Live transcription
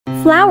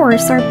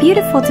Flowers are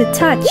beautiful to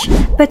touch,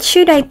 but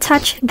should I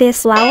touch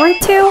this flower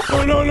too?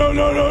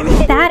 No.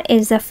 That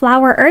is a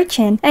flower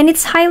urchin, and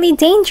it's highly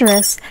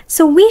dangerous,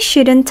 so we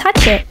shouldn't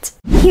touch it.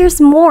 Here's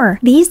more.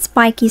 These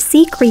spiky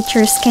sea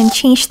creatures can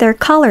change their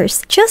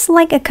colors, just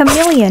like a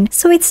chameleon,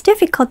 so it's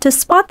difficult to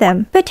spot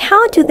them. But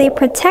how do they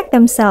protect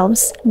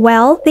themselves?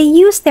 Well, they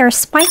use their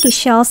spiky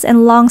shells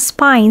and long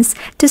spines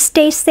to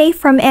stay safe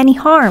from any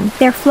harm.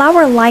 Their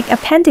flower-like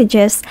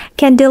appendages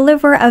can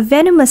deliver a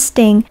venomous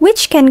sting,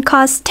 which can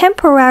cause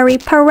temporary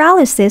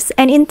paralysis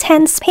and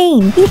intense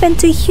pain, even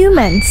to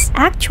humans.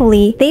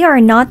 Actually, they are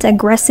not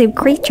aggressive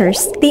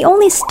creatures. They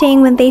only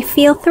sting when they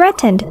feel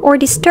threatened or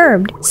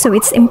disturbed, so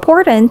it's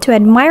important to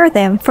admire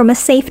them from a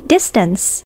safe distance.